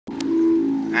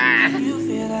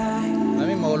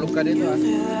Mami, mahulog ka dito, ah.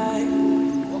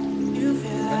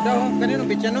 Ganda, oh.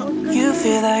 Kaninong bitch yan, oh? You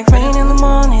feel like rain in the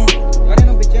morning.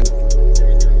 Kaninong bitch yan?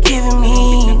 Giving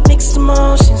me mixed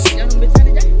emotions.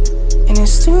 And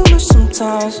it's too much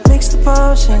sometimes. Mix the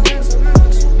potion.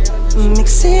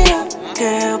 Mix it up,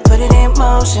 girl, put it in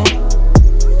motion.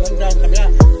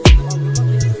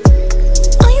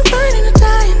 Are you burning or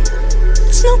dying?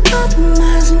 There's no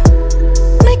compromising.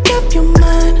 Make up your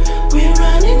mind. We're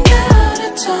running out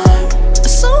of time.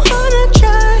 It's so hard to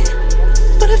try,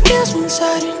 but it feels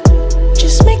one-sided.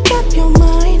 Just make up your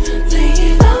mind. Lay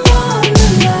it all on the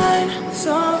line.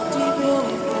 So deep in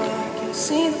it that I can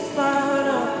see the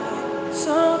bottom.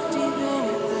 So deep in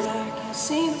it that I can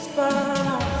see the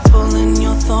bottom. Pulling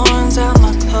your thorns out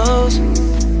my clothes.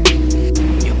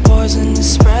 Your poison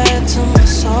is spread to my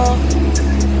soul.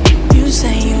 You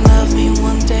say you love me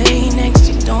one day, next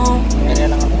you don't.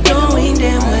 Knowing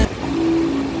damn well.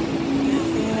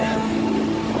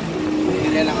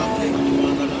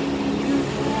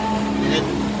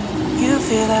 You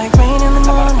feel like rain in the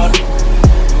morning.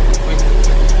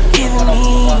 Giving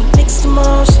me mixed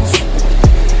emotions.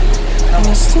 And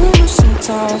it's too much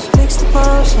sometimes. Mix the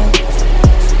potion.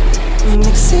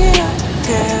 Mix it up,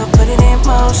 girl, put it in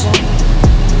motion.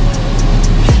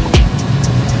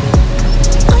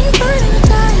 Are you burning or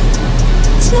dying?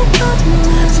 There's no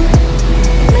compromising.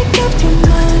 Make up your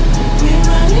mind. We're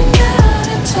running out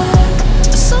of time.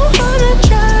 It's so hard to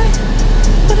try,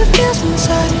 but it feels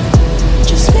one-sided.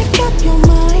 Just make up your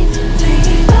mind. Lay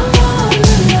it all on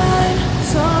the line.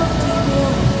 So deep in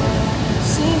it,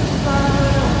 see the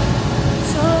bottom.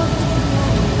 So deep in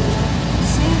it,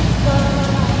 see the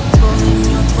bottom. Pulling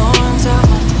your thorns out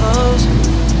my clothes.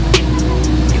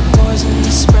 Your poison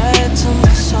is spread to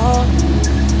my soul.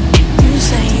 You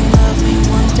say you love me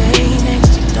one day,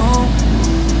 next you don't.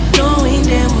 Knowing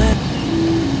damn well.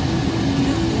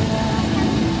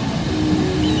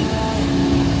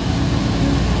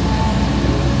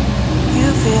 You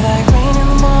feel like rain in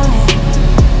the morning.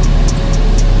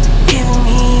 Giving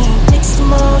me mixed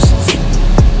emotions.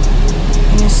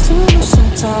 And it's too much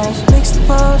sometimes. Mix the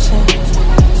potion.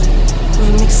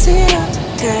 Mix it up,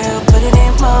 girl, put it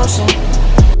in motion.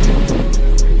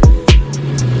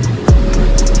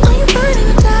 Are you burning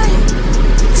or dying?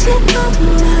 There's no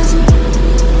compromising.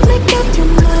 Make up your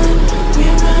mind.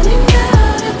 We're running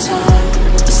out of time.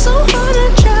 It's so hard to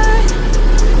try,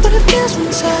 but it feels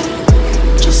one-sided.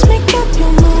 Just make up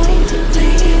your mind.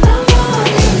 Lay it all on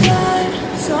the line.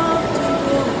 So deep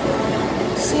in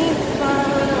it, see the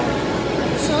bottom.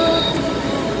 So deep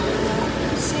in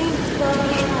it, see the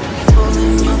bottom.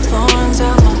 Pulling your thorns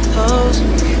out my clothes.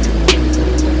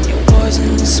 Your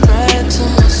poison is spread to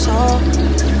my soul.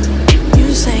 You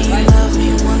say you love me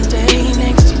one day,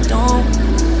 next you don't.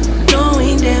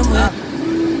 Knowing damn well.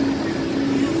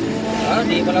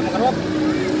 Di pala makarwap.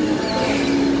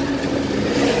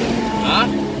 Ah?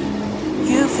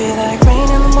 You feel like rain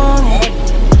in the morning.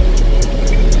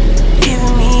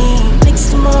 Giving me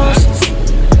mixed emotions.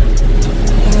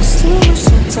 And it's too much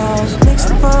sometimes. Mix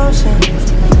the potion.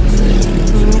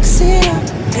 Mix it up,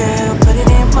 girl, put it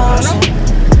in motion.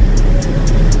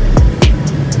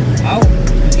 Are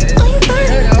you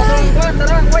burning or dying?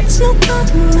 There's no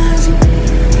compromising.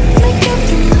 Make up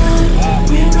your mind.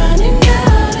 We're running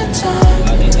out of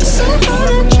time. It's so hard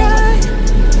to try,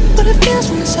 but it feels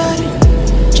one-sided.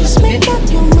 Just make up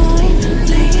your mind.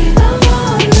 Lay it all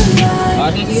on the line.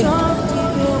 So deep in it,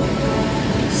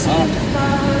 see the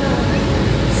bottom.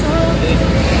 So deep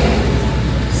in it,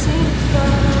 see the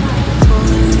bottom.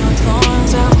 Pulling your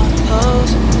thorns out my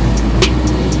clothes.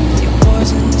 Your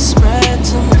poison is spread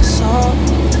to my soul.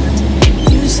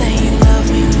 You say you love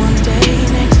me one day,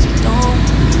 next you don't.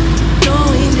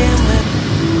 Knowing damn well.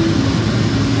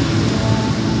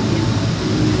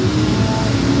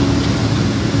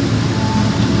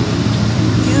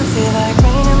 You feel like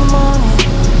rain in the morning.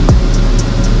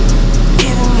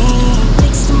 Giving me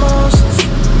mixed emotions.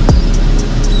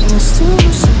 And it's too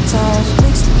much sometimes.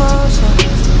 Mix the potion.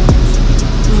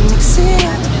 Mix it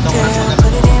up, girl,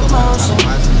 put it in motion.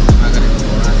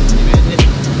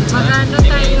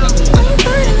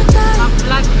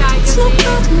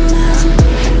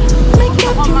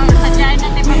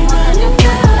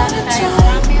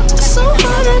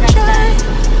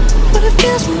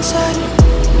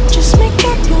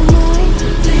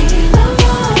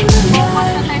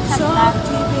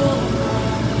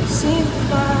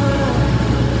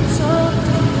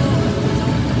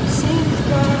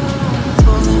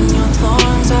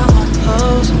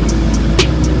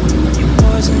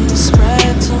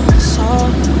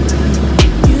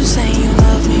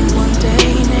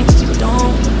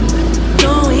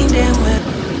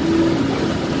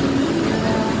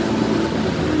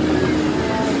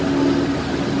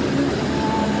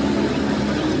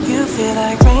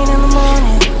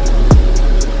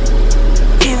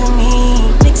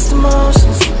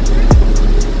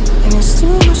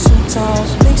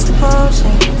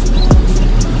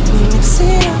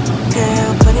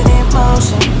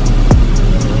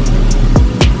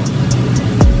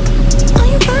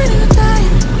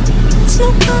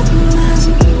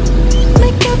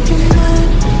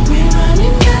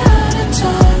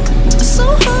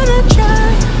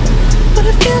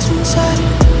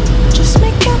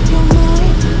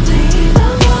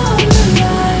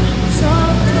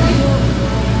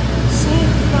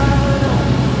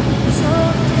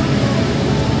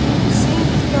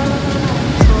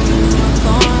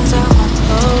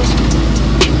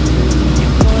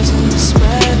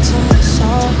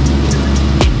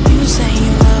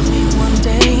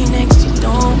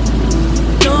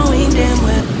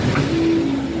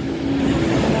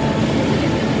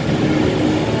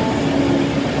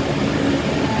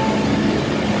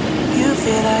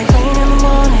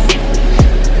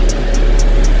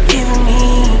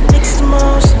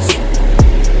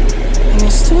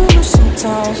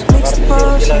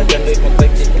 Wala dyan rin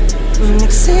mag-bike ticket.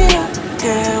 Mix it up,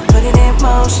 girl, put it in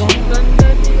motion.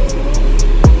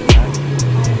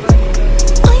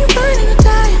 Are you burning or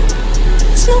dying?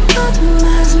 There's no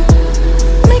compromising.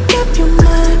 Make up your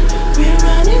mind, we're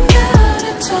running out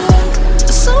of time.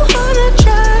 It's so hard to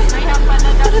try,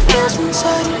 but it feels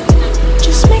one-sided.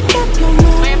 Just make up your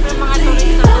mind, lay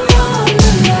it all on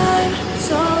the line.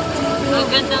 So deep,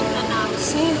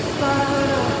 see the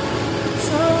bottom.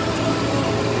 So deep,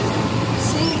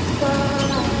 see the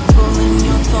bottom. Pulling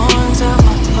your thorns out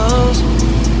my clothes.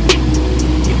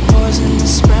 Your poison is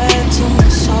spread to my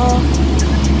soul.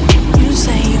 You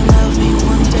say you love me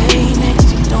one day, next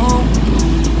you don't.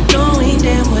 Knowing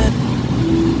damn well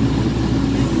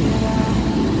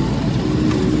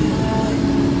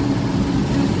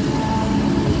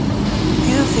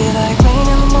you feel like rain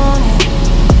in the morning,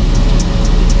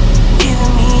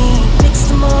 giving me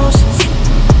mixed emotions.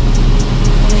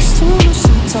 And it's too much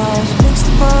sometimes, mixed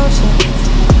the potion.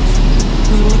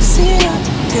 We mix it up,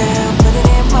 girl, put it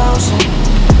in motion.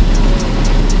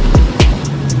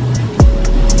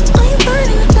 Are you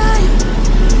burning or dying?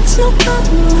 There's no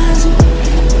compromising.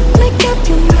 Make up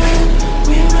your mind,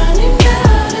 we're running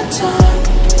out of time.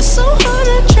 It's so hard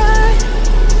to try,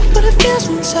 but it feels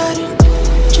one-sided.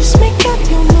 Just make up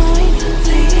your mind,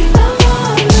 lay it all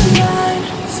on the line.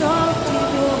 So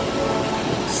deep,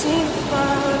 see the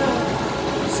bottom.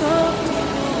 So deep,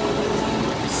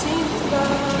 see the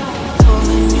bottom.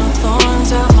 Pulling your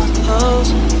thorns out my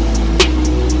clothes.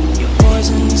 Your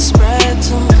poison is spread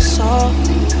to my soul.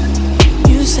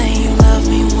 You say you love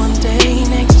me one day,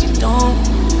 next you don't.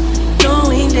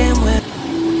 Knowing damn well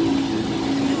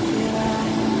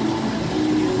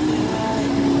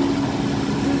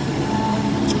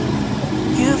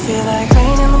you feel like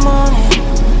rain in the morning,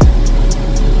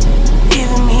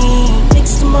 giving me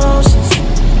mixed emotions.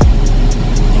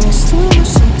 And it's too much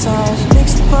sometimes,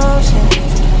 mix the potion.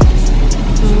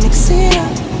 Mix it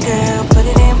up, girl, put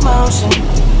it in motion.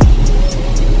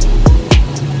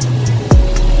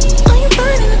 Are you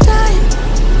burning or dying?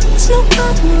 There's no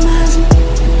compromising.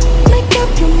 Make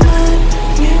up your mind,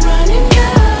 we're running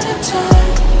out of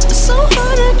time. It's so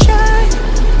hard to try,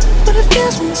 but it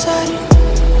feels one-sided.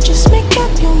 Just make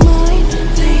up your mind,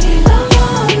 lay it all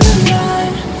on the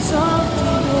line. So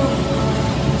deep,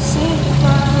 see the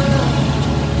bottom.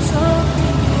 So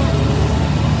deep,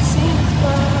 see the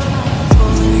bottom.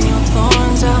 Pulling your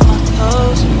thorns out my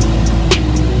clothes.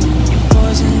 Your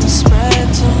poison is spread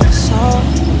to my soul.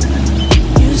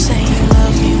 You say you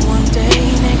love me one day,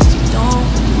 next you don't.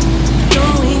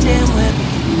 Knowing damn well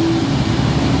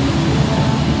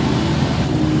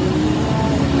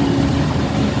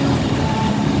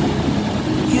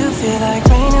you feel like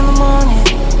rain in the morning,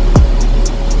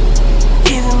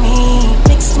 giving me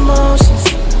mixed emotions.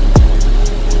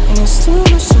 And it's too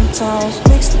much sometimes,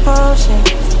 mix the potion.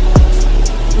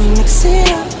 Mix it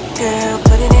up, girl,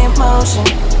 put it in motion.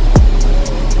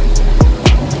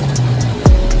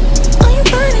 Are you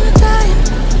burning or dying?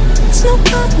 There's no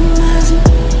compromising.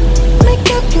 Make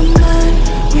up your mind,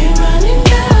 we're running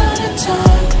out of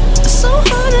time. It's so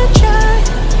hard to try,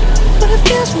 but it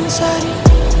feels one-sided.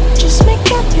 Just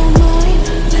make up your mind,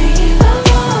 lay it all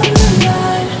on the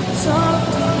line. So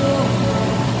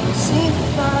deep, see the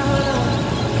bottom.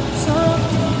 So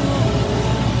deep,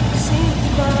 see the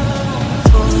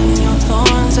bottom. Pulling your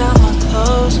thorns out my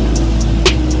clothes.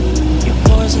 Your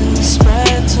poison is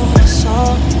spread to my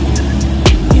soul.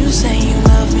 You say you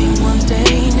love me one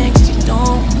day, next you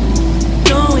don't.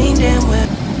 Knowing damn well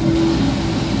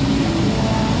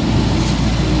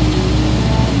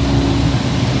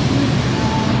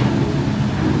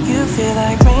you feel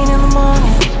like rain in the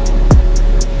morning,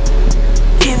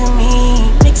 giving me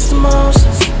mixed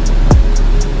emotions.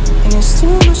 And it's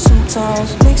too much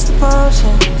sometimes, mix the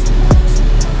potion.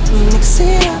 Mix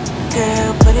it up,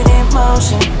 girl, put it in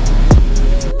motion.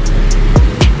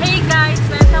 Hey guys,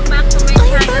 welcome back to my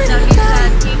channel, Dawniza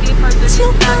TV for today's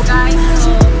vlog guys.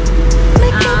 So,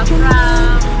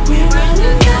 We're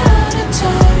running out of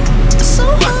time. It's so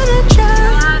hard to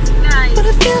try, but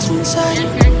it feels one-sided.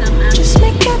 Just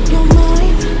make up your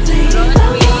mind, lay it all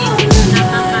on the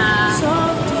line. So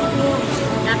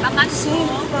napakasko.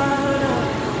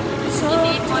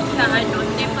 Hindi po siya,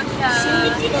 hindi po siya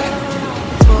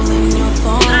pulling your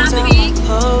thorns out my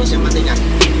clothes.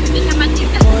 hindi siya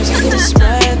matigas. Poison is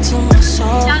spread to my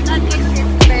soul. Shout out kay You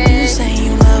Firstime. say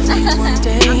you love me one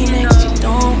day, next you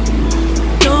don't.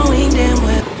 Knowing damn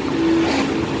well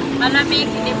Malamig,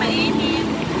 hindi mainit.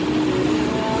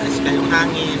 Mas kayong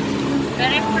hangin.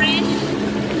 Very fresh.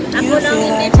 Ako you lang feel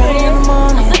hindi like rain in the fresh.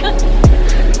 morning,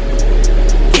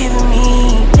 giving me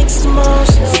mixed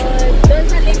emotions. Doon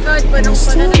sa likod,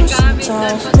 punong-puno ng gamit.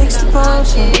 Doon po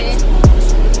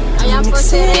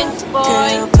Experience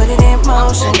boy.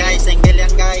 Okay guys, single yan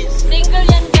guys. Single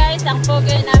yan guys, ang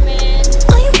pogi namin.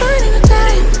 Are you burning or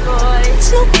dying? Boy.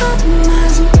 It's no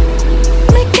compromising.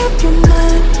 Make up your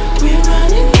mind. We're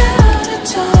running out of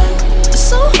time. It's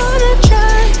so hard to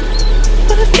try,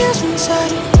 but it feels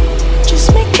inside it.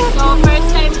 Just make up So, your first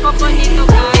time ko po dito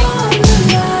guys.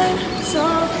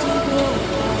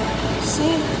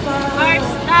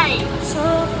 First time.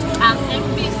 Ang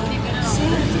MPs dito.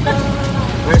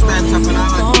 First time sa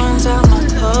Palawan. Thorns out my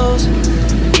clothes.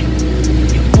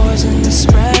 Your poison is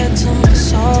spread to my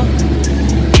soul.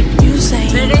 You say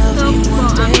you Very love me soft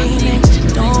one po, day, next you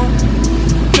don't.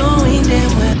 Knowing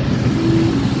damn well.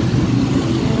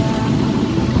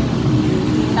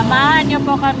 Samahan niyo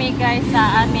po kami guys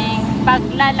sa aming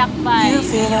paglalakbay. You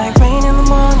feel like rain in the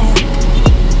morning.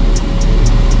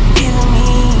 Giving me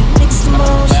mixed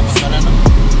emotions.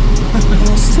 And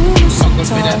it's too much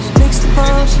sometimes. Mixed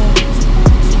emotions.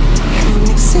 You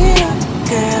mix it up,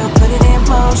 girl, put it in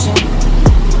motion.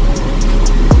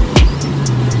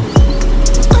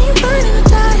 Are you burning or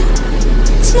dying?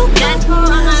 It's no Yan po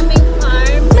ang aming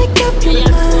farm. Make up your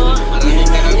Ayan po. mind. We're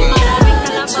running Maraming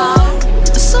out of kalabaw. time.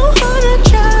 It's so hard to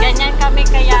try. Ganyan kami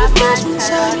But it kayaman. feels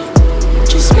inside it.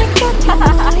 Just make up your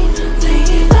mind. Lay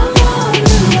it all on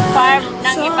the line. Farm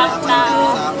ng ibang tao.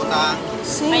 Sa Putang.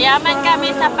 Mayaman kami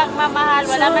sa pagmamahal.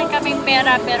 Wala man kaming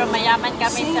pera pero mayaman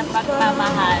kami sa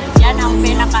pagmamahal. Yan ang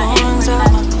pinaka-important.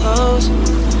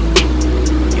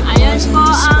 Ayan po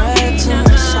ang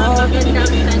pinaka-magandang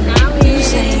tanawin.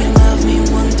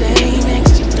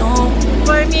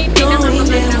 For me,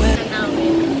 pinaka-magandang tanawin.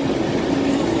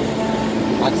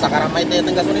 At sa Karamay tayo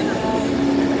ng gasolina.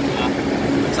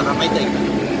 Sa Karamay tayo.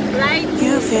 Right?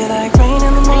 You feel like rain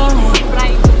in the morning.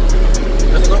 Right.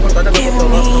 Kasi kung punta na Giving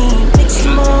me mixed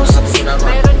emotions.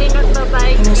 Mayroon din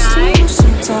nagbabayad And it's too guys. much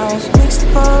sometimes. Mixed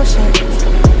emotions.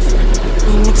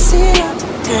 We mix it up,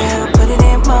 girl, put it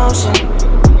in motion.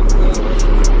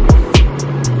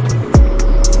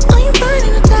 Are you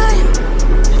burning or dying?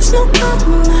 It's no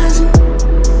compromising.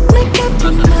 Make up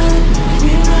your mind.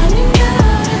 We're running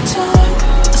out of time.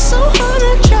 It's so hard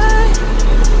to try,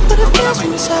 but it feels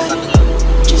inside.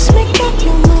 Just make up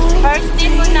your mind. First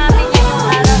day po namin ngayong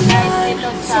araw guys dito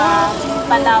sa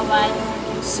Palawan.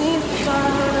 See the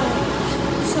fire,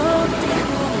 so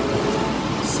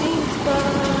see the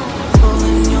fire.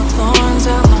 Pulling your thorns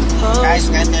out my clothes. Guys,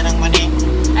 kahit yan ang mani.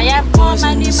 Ayan po,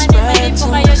 mani po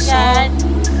kayo dyan.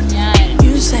 Yan.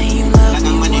 You say you love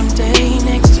me one day,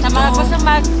 next you Sa mga gusto don't.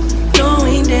 mag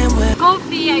Knowing damn well.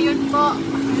 coffee, ayun po.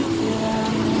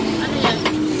 Ano yan?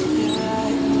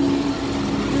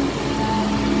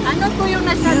 Ano po yung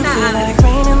nasa You feel taas? like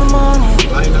rain in the morning.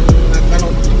 Ay,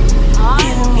 nagtanong. Oh,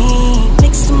 Giving me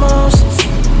mixed emotions.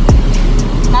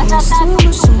 nasa It's taas. too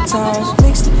much sometimes.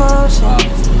 Mixed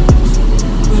emotions.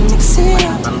 We mix it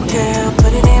up, girl,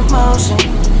 put it in motion.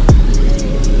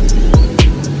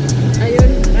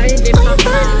 Ayun, ay, di Are pa you pa.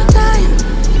 burning or dying?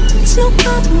 It's no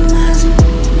compromising.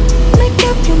 Make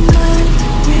up your mind.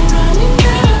 We're running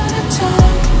out of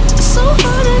time. It's so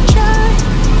hard to try,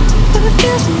 but it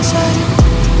feels inside it.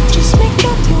 Just make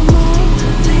up your mind.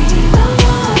 Lay it all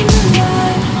on the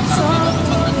line. So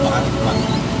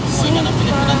Kung yan ang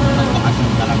Pilipinas,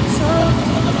 nagbakasyon ka lang.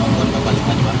 Dalawang buwan babalik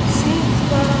ka, di ba?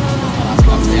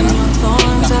 pulling your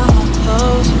thorns out my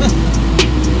clothes.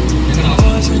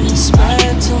 Poison is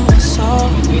spread to my soul.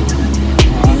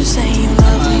 You say you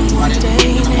love me one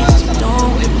day, next you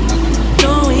don't.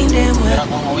 Knowing damn Pero well.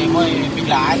 kung uwi mo,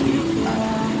 biglaan.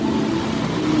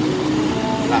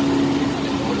 Wala.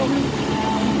 Ulog.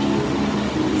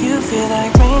 You feel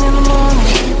like rain in the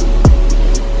morning.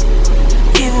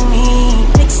 Giving me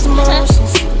mixed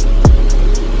emotions.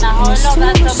 Nahulog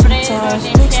ang sombrero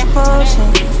ni Mixed Chef.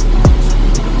 emotions.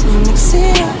 We mix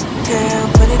it up, girl,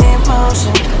 put it in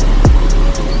motion.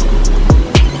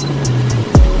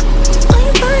 Are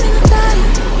you burning or dying?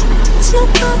 It's no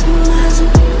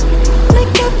compromising.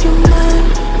 Make up your mind.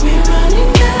 We're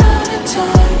running out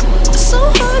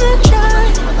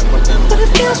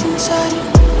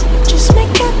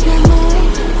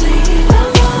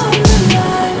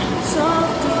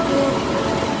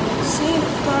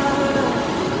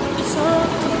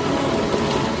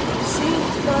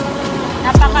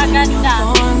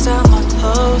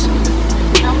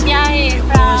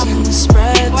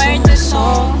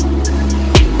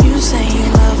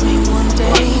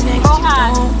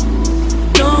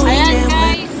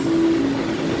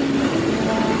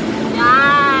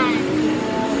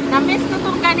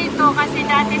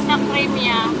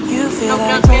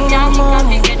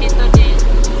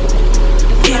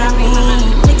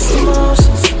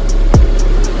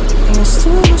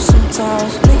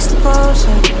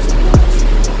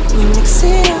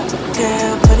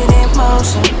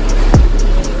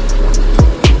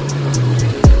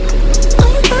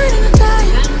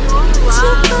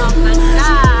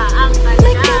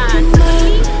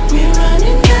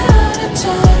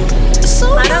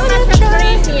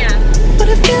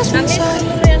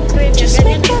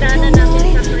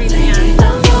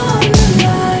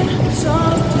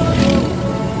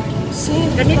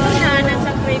Ganito siya,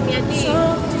 nasa Premier League.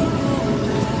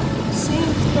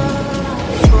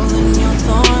 Pulling your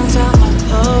thorns out my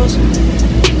clothes.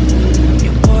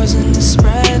 Your poison is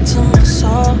spread to my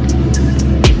soul.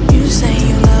 You say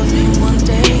you love me one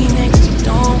day, next you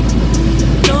don't.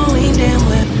 Knowing damn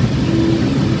well.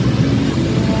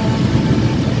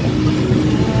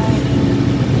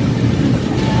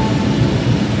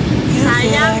 You feel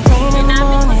Sayang, like rain in the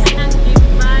ginamit ko morning, siya ng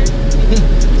gimbal.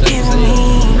 giving me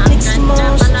Ang mixed ganda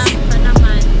pala emotions. pa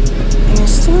naman. And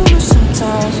it's too much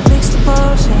sometimes, mixed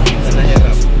emotions.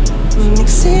 Nahirap. We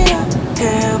mix it up,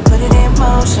 girl, put it in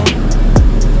motion.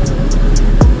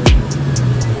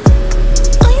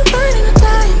 Are you burning or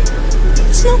dying?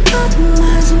 There's no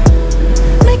compromising.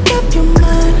 Make up your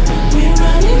mind, we're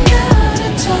running out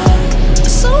of time.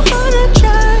 It's so hard to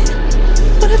try,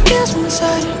 but it feels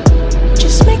one-sided.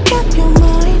 Just make up your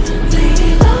mind, lay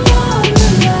it all on the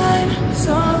line.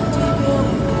 So deep in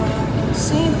the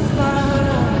see the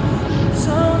bottom.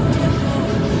 So deep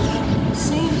in the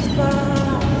see the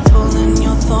bottom. Pulling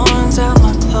your thorns out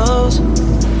my clothes.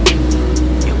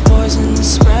 Your poison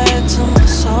is spread to my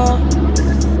soul.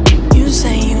 You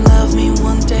say you love me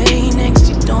one day, next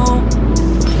you don't.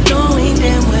 Knowing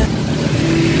damn well.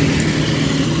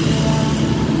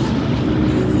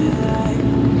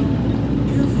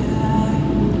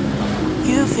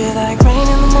 You feel like rain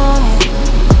in the morning,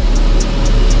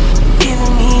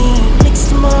 giving me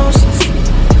mixed emotions.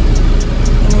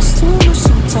 And it's too much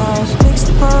sometimes, mixed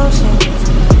emotions.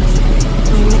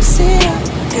 We mix it up,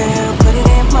 girl, put it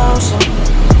in motion.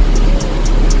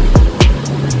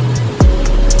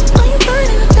 Are you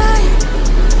burning or dying?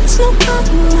 There's no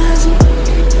compromising.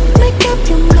 Make up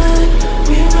your mind,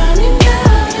 we're running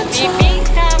out of time.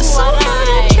 Bibingkang It's so hard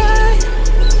waray. to try,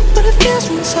 but it feels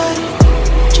one-sided.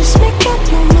 Just make up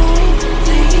your mind,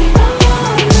 lay it all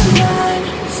on the line.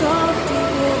 So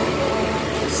deep in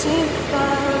the see the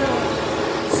bottom.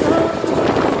 So deep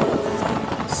in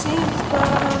the see the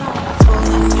bottom.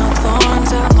 Pulling your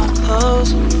thorns out my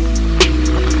clothes.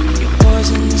 Your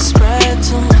poison is spread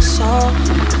to my soul.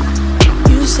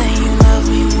 You say you